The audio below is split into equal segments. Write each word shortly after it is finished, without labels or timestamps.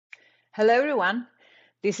Hello everyone,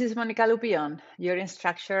 this is Monica Lupion, your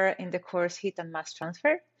instructor in the course Heat and Mass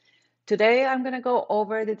Transfer. Today I'm going to go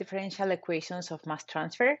over the differential equations of mass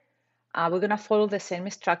transfer. We're going to follow the same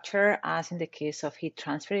structure as in the case of heat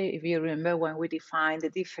transfer. If you remember when we defined the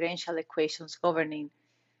differential equations governing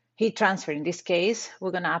heat transfer, in this case,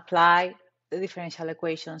 we're going to apply the differential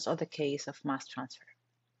equations of the case of mass transfer.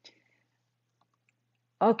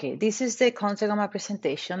 Okay, this is the content of my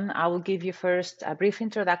presentation. I will give you first a brief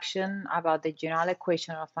introduction about the general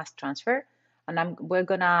equation of mass transfer, and we're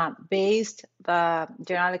gonna base the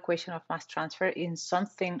general equation of mass transfer on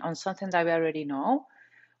something that we already know.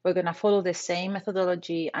 We're gonna follow the same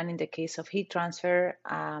methodology, and in the case of heat transfer,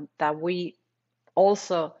 that we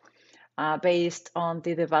also based on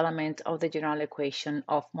the development of the general equation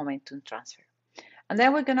of momentum transfer. And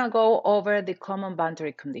then we're gonna go over the common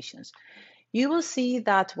boundary conditions. You will see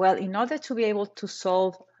that, well, in order to be able to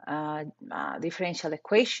solve a differential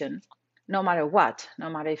equation, no matter what, no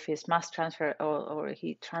matter if it's mass transfer or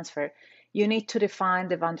heat transfer, you need to define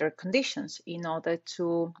the boundary conditions in order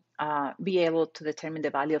to be able to determine the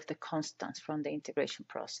value of the constants from the integration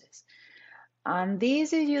process. And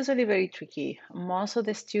this is usually very tricky. Most of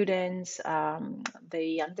the students,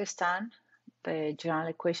 they understand the general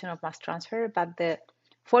equation of mass transfer, but the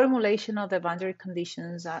formulation of the boundary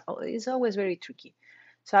conditions is always very tricky.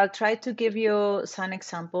 So I'll try to give you some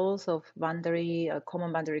examples of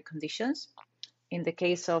common boundary conditions. In the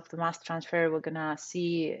case of the mass transfer, we're gonna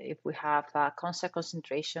see if we have a constant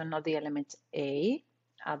concentration of the element A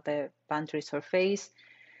at the boundary surface,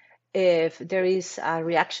 if there is a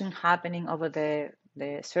reaction happening over the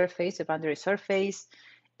surface, the boundary surface,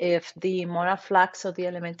 if the molar flux of the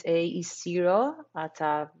element A is zero at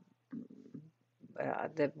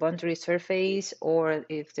the boundary surface, or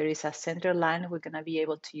if there is a center line, we're going to be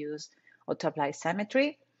able to use or to apply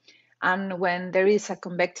symmetry. And when there is a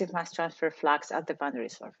convective mass transfer flux at the boundary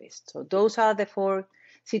surface. So those are the four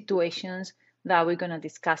situations that we're going to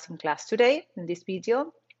discuss in class today in this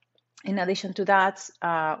video. In addition to that,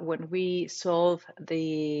 when we solve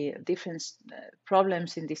the different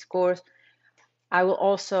problems in this course, I will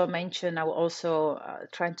also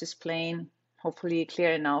try to explain, hopefully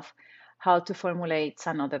clear enough, how to formulate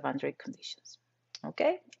some of the boundary conditions.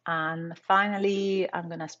 Okay, and finally, I'm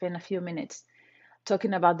going to spend a few minutes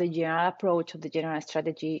talking about the general approach of the general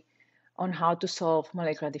strategy on how to solve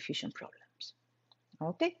molecular diffusion problems.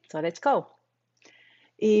 Okay, so let's go.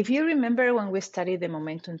 If you remember when we studied the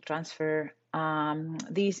momentum transfer,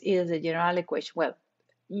 this is the general equation. Well,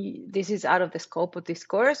 this is out of the scope of this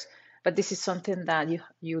course, but this is something that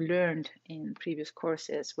you learned in previous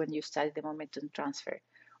courses when you studied the momentum transfer.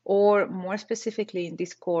 Or more specifically in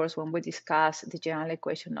this course, when we discuss the general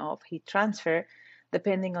equation of heat transfer,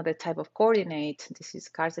 depending on the type of coordinate, this is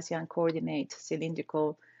Cartesian coordinate,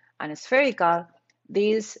 cylindrical, and spherical,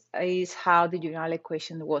 this is how the general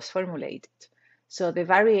equation was formulated. So the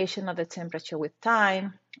variation of the temperature with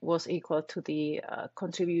time was equal to the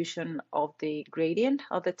contribution of the gradient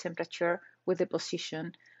of the temperature with the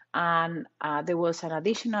position, and there was an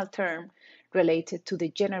additional term related to the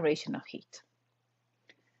generation of heat.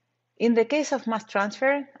 In the case of mass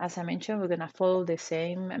transfer, as I mentioned, we're going to follow the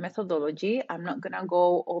same methodology. I'm not going to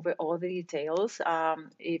go over all the details.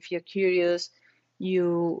 If you're curious,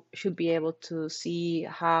 you should be able to see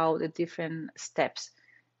how the different steps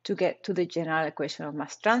to get to the general equation of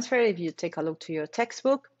mass transfer. If you take a look to your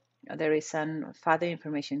textbook, there is some further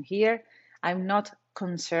information here. I'm not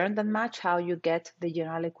concerned that much how you get the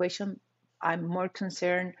general equation. I'm more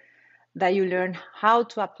concerned that you learn how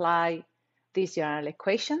to apply this general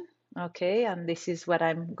equation. Okay, and this is what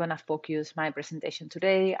I'm gonna focus my presentation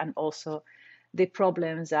today, and also the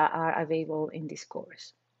problems that are available in this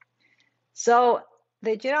course. So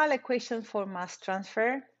the general equation for mass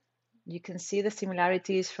transfer, you can see the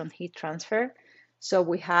similarities from heat transfer. So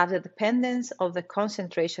we have the dependence of the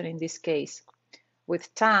concentration in this case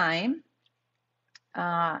with time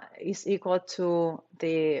is equal to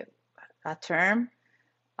the term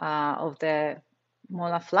of the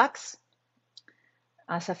molar flux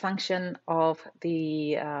as a function of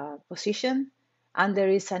the position. And there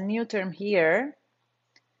is a new term here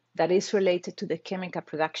that is related to the chemical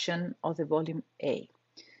production of the volume A.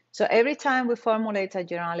 So every time we formulate a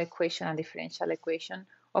general equation and differential equation,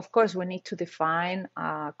 of course, we need to define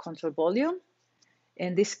a control volume.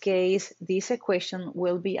 In this case, this equation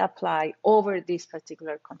will be applied over this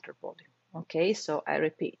particular control volume. Okay, so I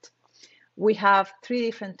repeat. We have three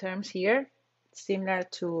different terms here, similar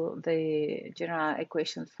to the general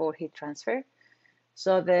equation for heat transfer.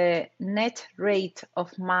 So the net rate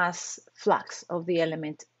of mass flux of the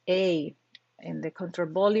element A in the control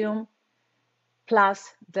volume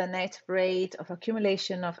plus the net rate of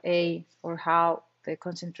accumulation of A, or how the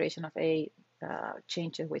concentration of A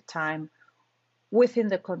changes with time within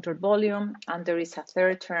the control volume. And there is a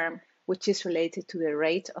third term, which is related to the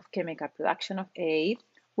rate of chemical production of A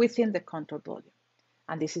within the control volume.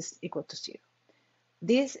 And this is equal to 0.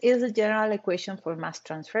 This is the general equation for mass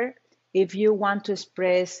transfer. If you want to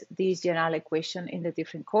express this general equation in the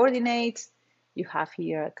different coordinates, you have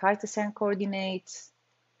here Cartesian coordinates,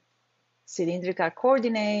 cylindrical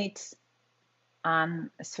coordinates, and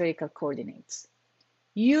spherical coordinates.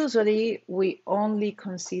 Usually, we only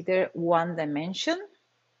consider one dimension.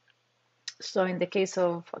 So in the case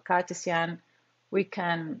of Cartesian, we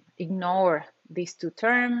can ignore these two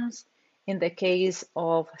terms. In the case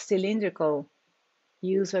of cylindrical,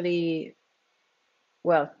 usually,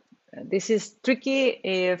 well, this is tricky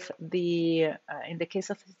if in the case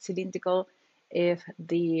of cylindrical, if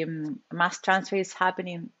the mass transfer is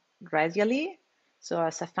happening radially, so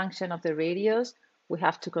as a function of the radius, we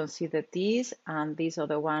have to consider these, and this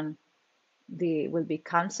other one will be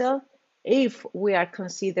cancelled. If we are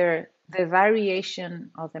consider the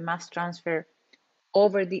variation of the mass transfer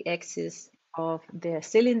over the axis of the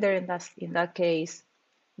cylinder, in that case,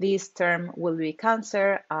 this term will be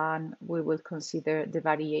cancelled, and we will consider the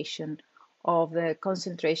variation of the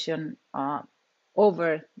concentration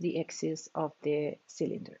over the axis of the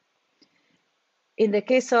cylinder. In the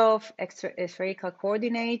case of spherical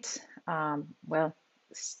coordinates, well,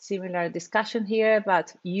 similar discussion here,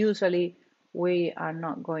 but usually we are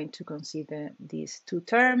not going to consider these two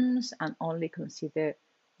terms and only consider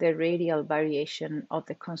the radial variation of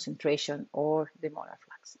the concentration or the molar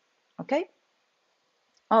flux. Okay?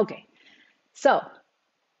 Okay, so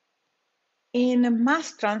in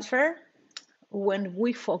mass transfer, when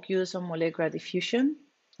we focus on molecular diffusion,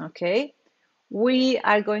 okay, we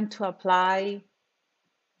are going to apply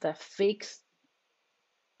the fixed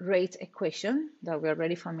rate equation that we're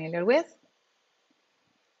already familiar with.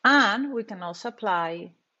 And we can also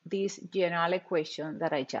apply this general equation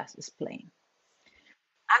that I just explained.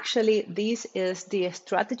 Actually, this is the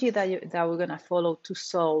strategy that we're going to follow to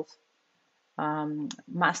solve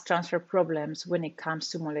mass transfer problems when it comes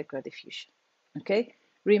to molecular diffusion. Okay,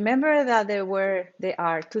 remember that there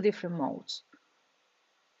are two different modes.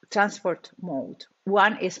 Transport mode.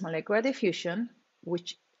 One is molecular diffusion,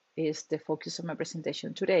 which is the focus of my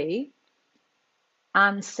presentation today.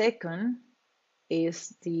 And second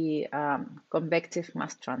is the convective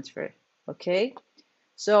mass transfer. Okay,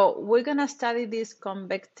 so we're gonna study this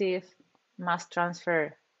convective mass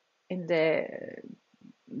transfer in the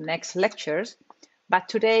next lectures, but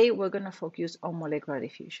today we're gonna focus on molecular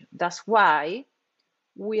diffusion. That's why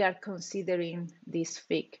we are considering this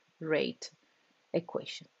fixed rate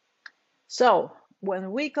equation. So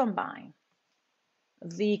when we combine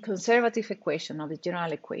the conservative equation of the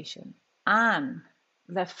general equation and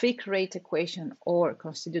the fixed rate equation or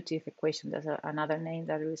constitutive equation, that's another name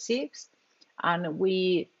that it receives, and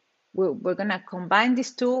we're going to combine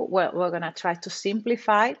these two. Well, we're going to try to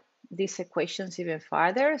simplify these equations even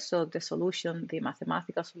further, so the solution, the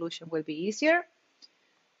mathematical solution, will be easier,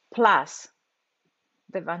 plus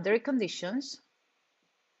the boundary conditions.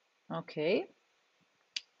 Okay,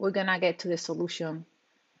 we're going to get to the solution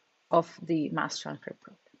of the mass transfer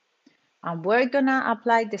problem. And we're going to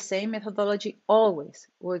apply the same methodology always.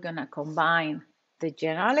 We're going to combine the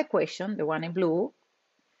general equation, the one in blue,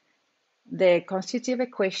 the constitutive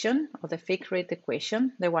equation or the fixed rate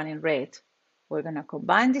equation, the one in red. We're going to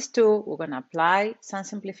combine these two. We're going to apply some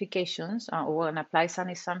simplifications, we're going to apply some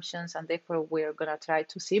assumptions, and therefore we're going to try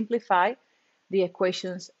to simplify the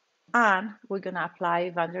equations, and we're going to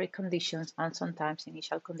apply boundary conditions and sometimes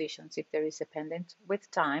initial conditions if there is dependent with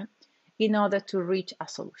time in order to reach a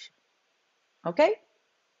solution. Okay?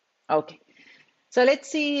 Okay. So let's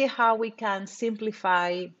see how we can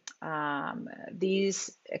simplify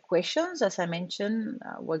these equations. As I mentioned,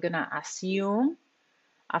 we're going to assume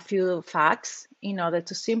a few facts in order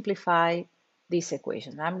to simplify these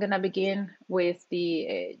equations. I'm going to begin with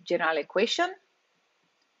the general equation.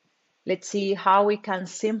 Let's see how we can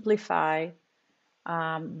simplify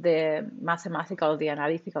the mathematical, the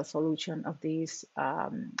analytical solution of this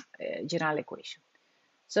general equation.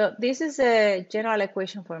 So this is a general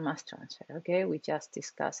equation for mass transfer, okay? We just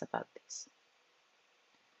discussed about this.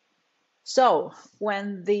 So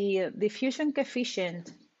when the diffusion coefficient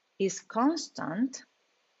is constant,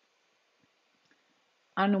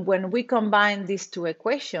 and when we combine these two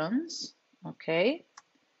equations, okay,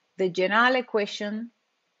 the general equation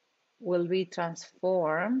will be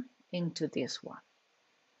transformed into this one.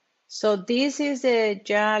 So this is the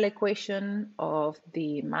general equation of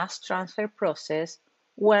the mass transfer process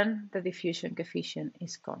when the diffusion coefficient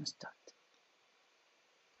is constant.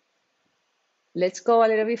 Let's go a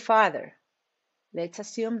little bit further. Let's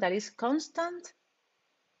assume that it's constant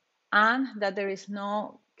and that there is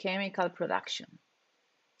no chemical production.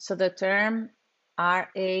 So the term Ra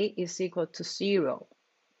is equal to 0.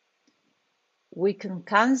 We can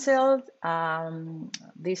cancel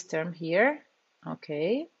this term here,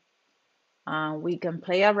 okay? We can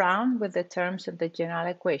play around with the terms of the general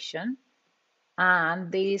equation,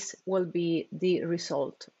 and this will be the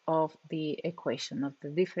result of the equation, of the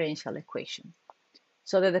differential equation.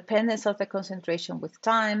 So the dependence of the concentration with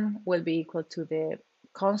time will be equal to the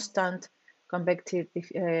constant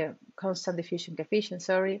constant diffusion coefficient,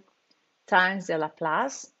 times the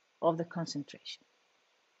Laplace of the concentration.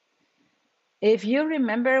 If you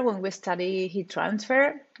remember when we studied heat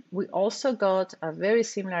transfer, we also got a very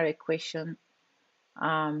similar equation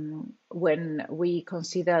when we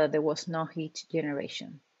consider that there was no heat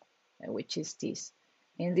generation, which is this.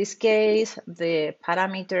 In this case, the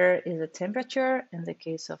parameter is the temperature. In the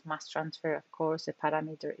case of mass transfer, of course, the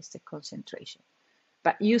parameter is the concentration.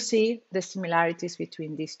 But you see the similarities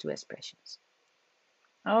between these two expressions.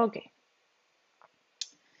 Okay.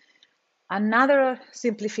 Another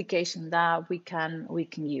simplification that we can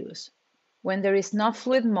use. When there is no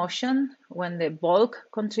fluid motion, when the bulk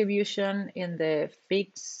contribution in the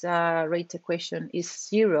fixed rate equation is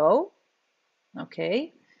 0,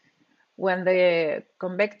 okay? When the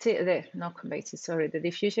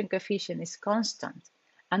diffusion coefficient is constant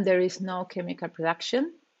and there is no chemical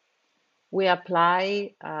production, we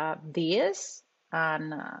apply this,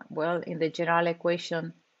 and well, in the general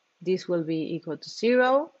equation, this will be equal to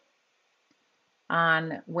 0.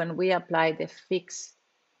 And when we apply the fixed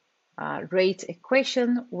rate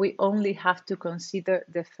equation, we only have to consider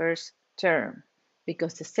the first term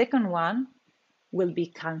because the second one will be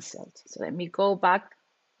cancelled. So let me go back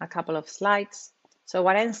a couple of slides. So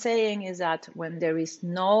what I'm saying is that when there is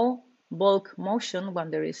no bulk motion,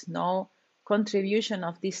 when there is no contribution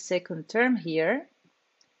of this second term here,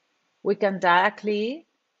 we can directly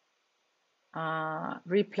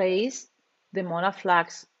replace the molar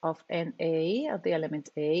flux of Na, of the element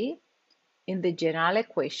A, in the general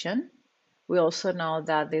equation. We also know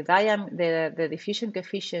that the diffusion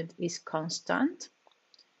coefficient is constant.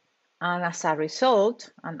 And as a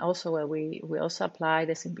result, and also we also apply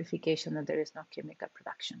the simplification that there is no chemical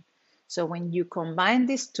production. So when you combine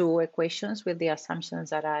these two equations with the assumptions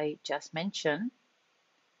that I just mentioned,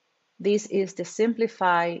 this is the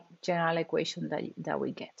simplified general equation that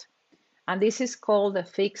we get. And this is called the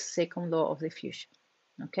fixed second law of diffusion,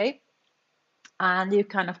 okay? And you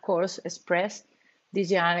can, of course, express this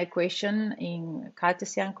general equation in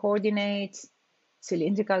Cartesian coordinates,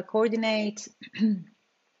 cylindrical coordinates,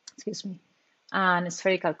 excuse me, and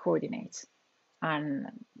spherical coordinates. And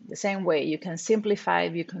the same way, you can simplify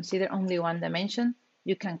if you consider only one dimension.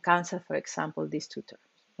 You can cancel, for example, these two terms,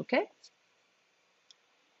 okay?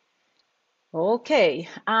 Okay,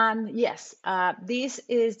 and yes, this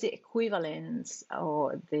is the equivalence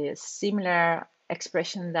or the similar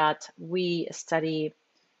expression that we study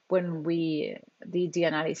when we did the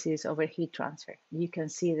analysis over heat transfer. You can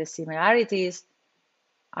see the similarities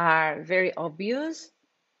are very obvious.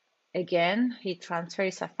 Again, heat transfer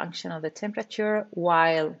is a function of the temperature,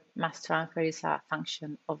 while mass transfer is a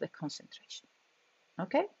function of the concentration.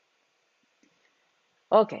 Okay?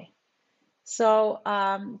 Okay. So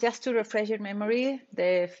just to refresh your memory,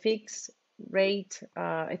 the fixed rate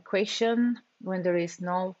equation, when there is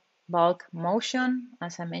no bulk motion,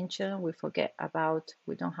 as I mentioned, we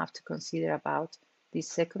don't have to consider about this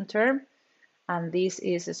second term. And this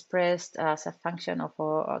is expressed as a function of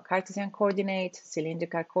a Cartesian coordinate,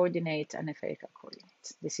 cylindrical coordinate, and spherical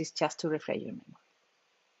coordinates. This is just to refresh your memory.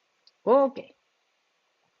 Okay.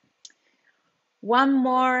 One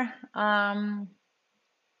more,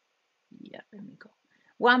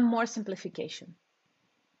 One more simplification.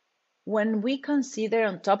 When we consider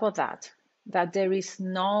on top of that there is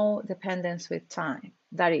no dependence with time,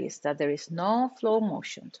 that is, that there is no flow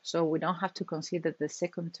motion, so we don't have to consider the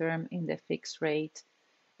second term in the fixed rate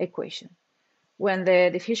equation. When the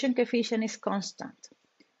diffusion coefficient is constant,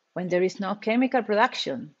 when there is no chemical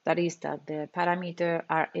production, that is, that the parameter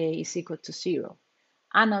Ra is equal to 0.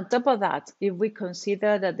 And on top of that, if we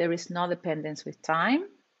consider that there is no dependence with time,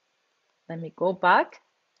 let me go back.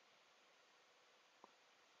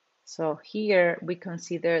 So here we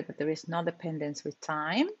consider that there is no dependence with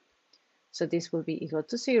time. So this will be equal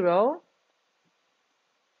to 0.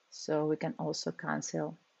 So we can also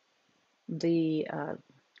cancel the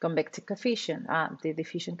convective coefficient, the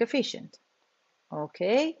diffusion coefficient.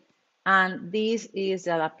 Okay, And this is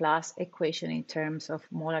the Laplace equation in terms of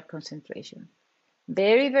molar concentration.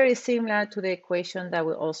 Very, very similar to the equation that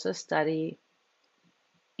we also study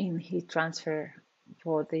in heat transfer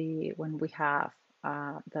for when we have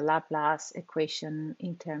the Laplace equation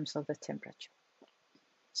in terms of the temperature.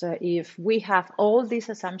 So if we have all these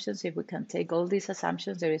assumptions, if we can take all these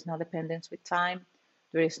assumptions, there is no dependence with time,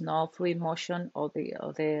 there is no fluid motion, or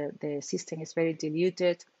the system is very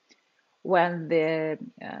diluted, when the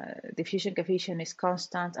diffusion coefficient is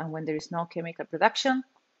constant, and when there is no chemical production,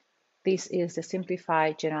 this is the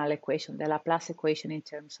simplified general equation, the Laplace equation in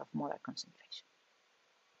terms of molar concentration.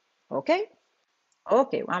 Okay?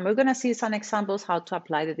 Okay, and we're going to see some examples how to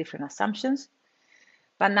apply the different assumptions.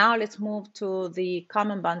 But now let's move to the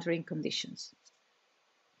common boundary conditions.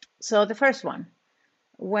 So the first one,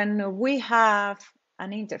 when we have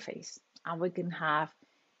an interface, and we can have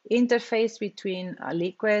interface between a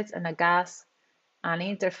liquid and a gas, an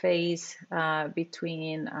interface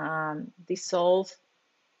between dissolved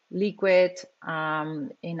liquid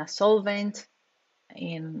in a solvent,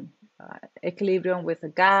 in equilibrium with a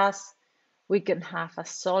gas. We can have a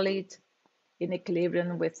solid in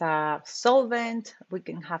equilibrium with a solvent. We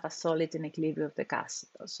can have a solid in equilibrium with the gas.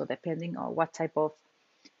 So depending on what type of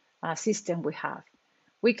system we have,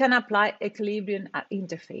 we can apply equilibrium at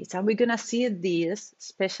interface. And we're going to see this,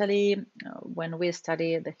 especially when we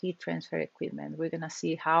study the heat transfer equipment. We're going to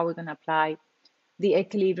see how we're going to apply the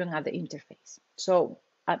equilibrium at the interface. So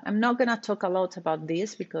I'm not going to talk a lot about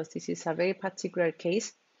this because this is a very particular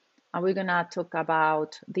case. And we're going to talk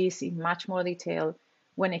about this in much more detail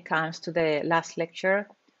when it comes to the last lecture,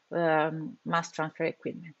 mass transfer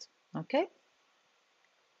equipment. Okay?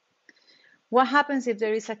 What happens if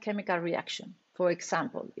there is a chemical reaction? For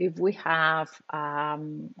example, if we have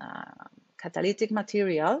catalytic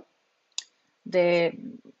material, the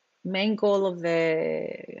main goal of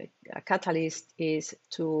the catalyst is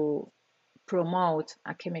to promote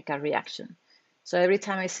a chemical reaction. So every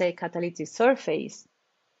time I say catalytic surface,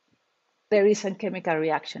 there is a chemical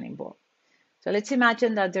reaction involved. So let's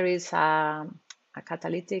imagine that there is a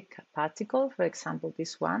catalytic particle, for example,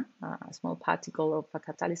 this one, a small particle of a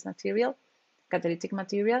catalytic material. There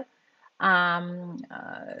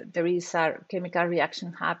is a chemical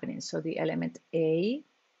reaction happening. So the element A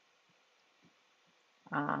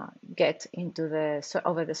get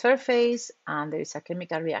over the surface, and there is a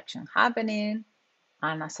chemical reaction happening,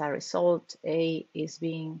 and as a result, A is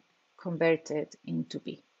being converted into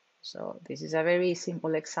B. So this is a very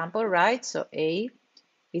simple example, right? So A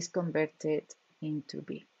is converted into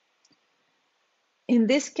B. In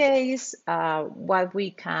this case, what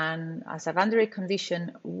we can, as a boundary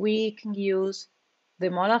condition, we can use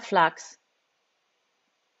the molar flux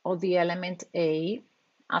of the element A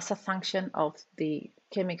as a function of the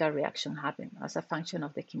chemical reaction happening, as a function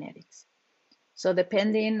of the kinetics. So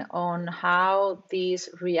depending on how this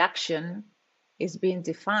reaction is being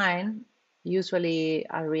defined, usually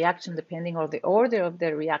a reaction depending on the order of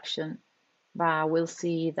the reaction, but we'll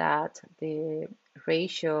see that the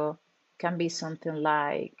ratio can be something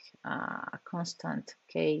like a constant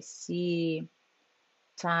Kc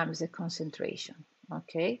times the concentration,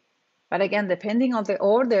 okay? But again, depending on the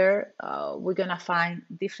order, we're gonna find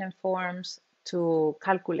different forms to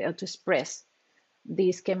calculate or to express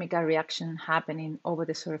this chemical reaction happening over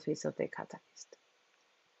the surface of the catalyst.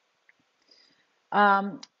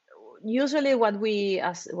 Usually what we're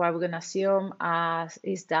going to assume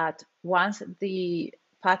is that once the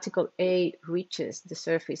particle A reaches the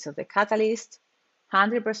surface of the catalyst,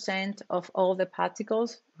 100% of all the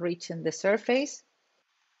particles reaching the surface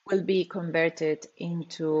will be converted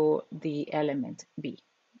into the element B.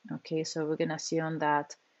 Okay, so we're going to assume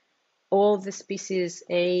that all the species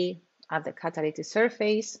A at the catalytic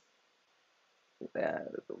surface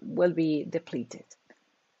will be depleted.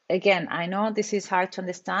 Again, I know this is hard to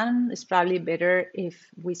understand. It's probably better if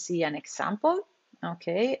we see an example,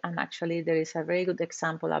 okay? And actually there is a very good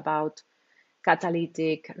example about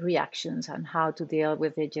catalytic reactions and how to deal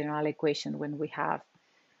with the general equation when we have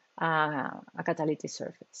a catalytic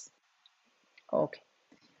surface. Okay.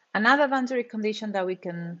 Another boundary condition that we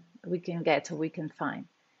can find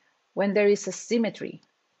when there is a symmetry,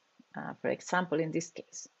 for example, in this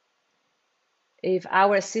case, if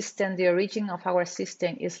our system, the origin of our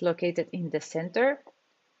system is located in the center,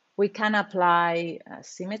 we can apply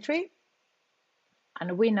symmetry.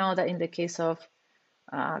 And we know that in the case of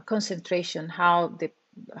concentration, how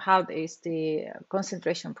is the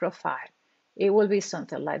concentration profile? It will be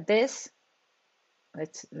something like this.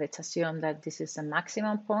 Let's assume that this is a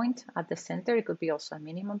maximum point at the center. It could be also a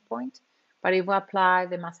minimum point. But if we apply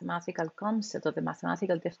the mathematical concept or the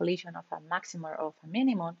mathematical definition of a maximum or of a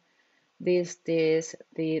minimum,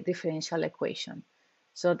 the differential equation.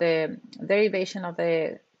 So the derivation of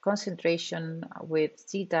the concentration with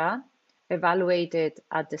theta evaluated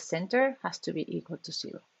at the center has to be equal to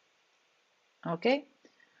 0. Okay,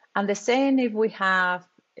 and the same if we have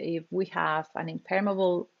an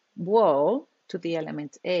impermeable wall to the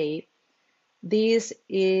element A, this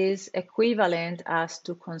is equivalent as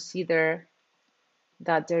to consider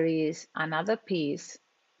that there is another piece.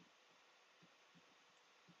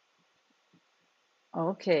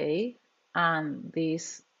 Okay, and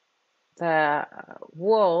the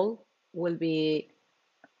wall will be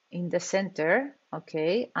in the center.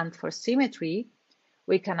 Okay, and for symmetry,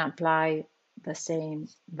 we can apply the same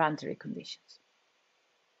boundary conditions.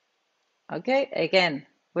 Okay, again,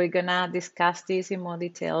 we're gonna discuss this in more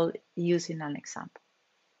detail using an example.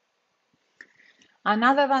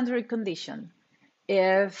 Another boundary condition,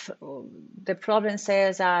 if the problem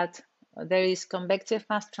says that there is convective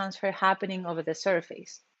mass transfer happening over the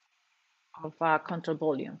surface of a control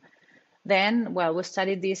volume, then, well, we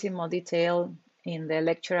studied this in more detail in the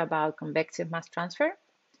lecture about convective mass transfer,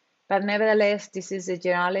 but nevertheless, this is the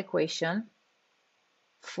general equation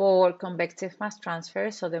for convective mass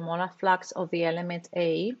transfer. So the molar flux of the element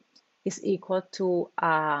A is equal to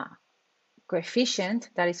a coefficient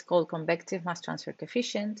that is called convective mass transfer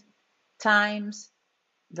coefficient times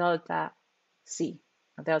delta C,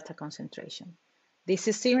 delta concentration. This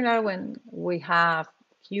is similar when we have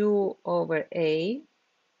Q over A.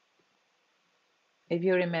 If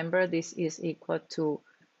you remember, this is equal to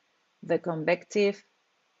the convective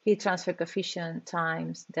heat transfer coefficient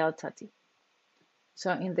times delta T.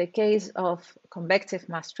 So in the case of convective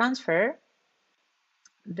mass transfer,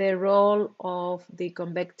 the role of the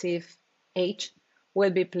convective H will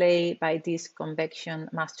be played by this convection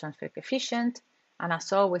mass transfer coefficient. And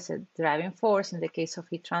as always, the driving force in the case of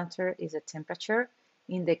heat transfer is the temperature.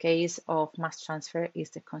 In the case of mass transfer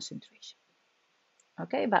is the concentration.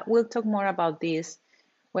 Okay, but we'll talk more about this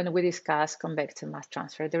when we discuss convective mass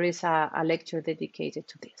transfer. There is a lecture dedicated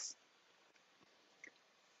to this.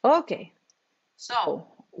 Okay, so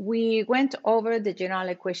we went over the general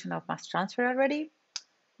equation of mass transfer already.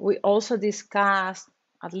 We also discussed,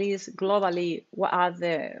 at least globally, what are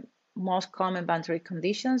the most common boundary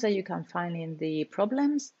conditions that you can find in the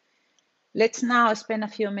problems. Let's now spend a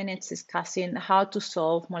few minutes discussing how to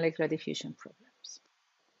solve molecular diffusion problems.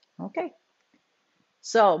 Okay,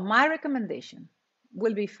 so my recommendation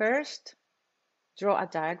will be first, draw a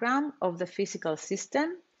diagram of the physical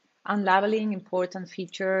system and labeling important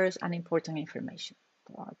features and important information.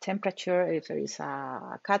 Temperature, if there is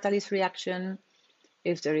a catalyst reaction,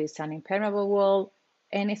 if there is an impermeable wall,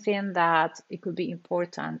 anything that it could be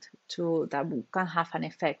important that can have an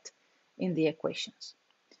effect in the equations.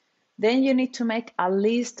 Then you need to make a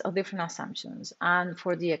list of different assumptions. And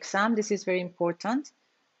for the exam, this is very important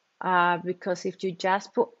because if you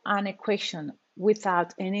just put an equation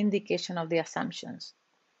without any indication of the assumptions,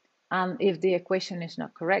 and if the equation is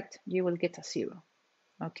not correct, you will get a 0.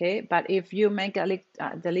 Okay, but if you make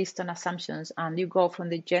the list on assumptions and you go from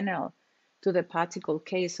the general to the particle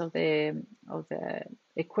case of the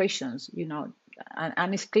equations, you know,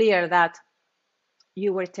 and it's clear that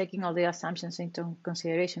you were taking all the assumptions into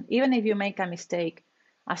consideration, even if you make a mistake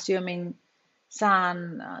assuming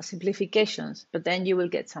some simplifications, but then you will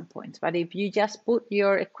get some points. But if you just put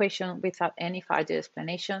your equation without any further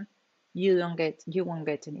explanation, you won't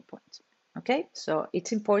get any points. Okay, so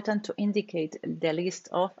it's important to indicate the list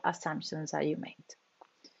of assumptions that you made.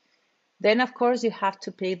 Then, of course, you have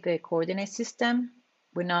to pick the coordinate system.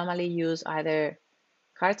 We normally use either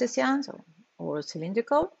Cartesian or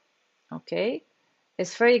cylindrical. Okay,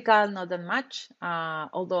 spherical, not that much,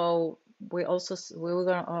 although we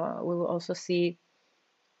will also see,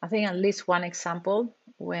 I think, at least one example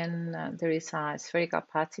when there is a spherical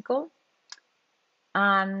particle.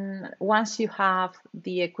 And once you have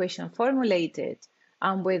the equation formulated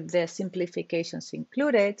and with the simplifications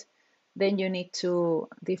included, then you need to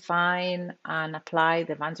define and apply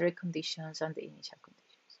the boundary conditions and the initial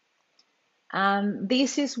conditions. And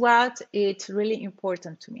this is what it's really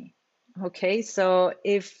important to me. Okay, so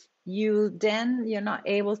if you're not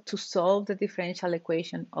able to solve the differential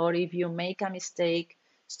equation, or if you make a mistake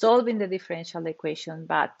solving the differential equation,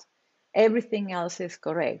 but everything else is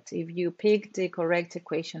correct, if you pick the correct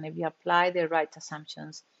equation, if you apply the right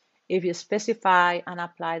assumptions, if you specify and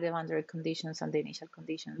apply the boundary conditions and the initial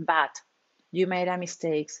condition, but you made a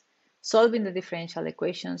mistake solving the differential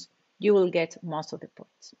equations, you will get most of the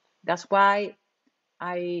points. That's why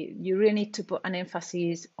you really need to put an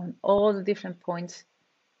emphasis on all the different points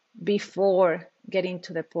before getting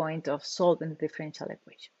to the point of solving the differential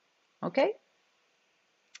equation. Okay?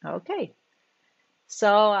 Okay,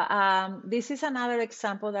 so this is another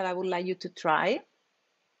example that I would like you to try.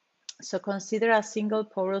 So consider a single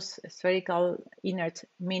porous spherical inert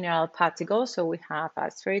mineral particle. So we have a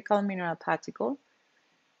spherical mineral particle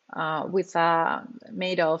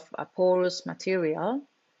made of a porous material,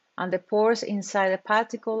 and the pores inside the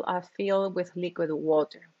particle are filled with liquid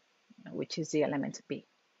water, which is the element B.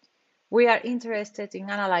 We are interested in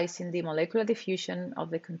analyzing the molecular diffusion of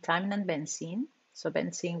the contaminant benzene. So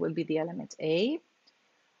benzene will be the element A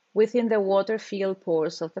within the water-filled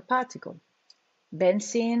pores of the particle.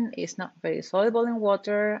 Benzene is not very soluble in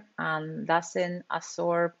water and doesn't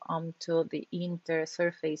absorb onto the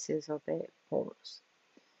intersurfaces of the pores.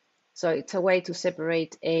 So it's a way to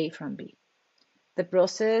separate A from B. The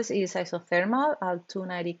process is isothermal at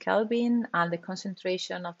 290 Kelvin, and the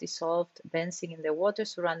concentration of dissolved benzene in the water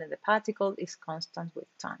surrounding the particle is constant with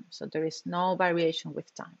time. So there is no variation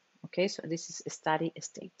with time. Okay, so this is a steady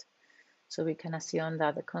state. So we can assume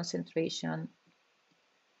that the concentration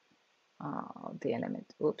of the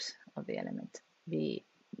element, of the element B,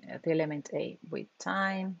 the element A with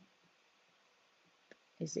time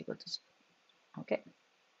is equal to 0. Okay.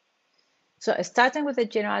 So starting with the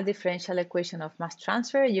general differential equation of mass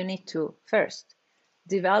transfer, you need to first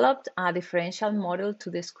develop a differential model to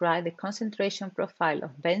describe the concentration profile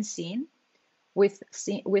of benzene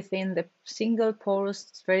within the single porous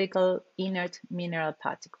spherical inert mineral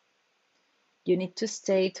particle. You need to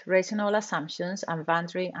state reasonable assumptions and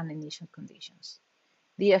boundary and initial conditions.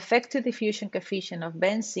 The effective diffusion coefficient of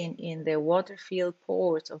benzene in the water-filled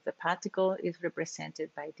pores of the particle is represented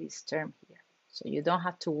by this term here. So you don't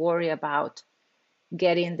have to worry about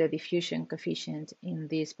getting the diffusion coefficient in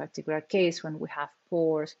this particular case when we have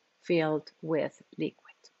pores filled with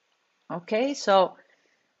liquid. Okay, so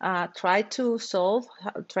try to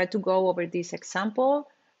go over this example.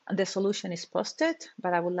 The solution is posted,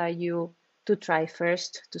 but I would like you to try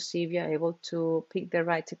first to see if you're able to pick the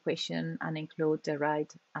right equation and include the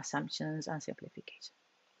right assumptions and simplification.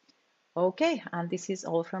 Okay, and this is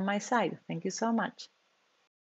all from my side. Thank you so much.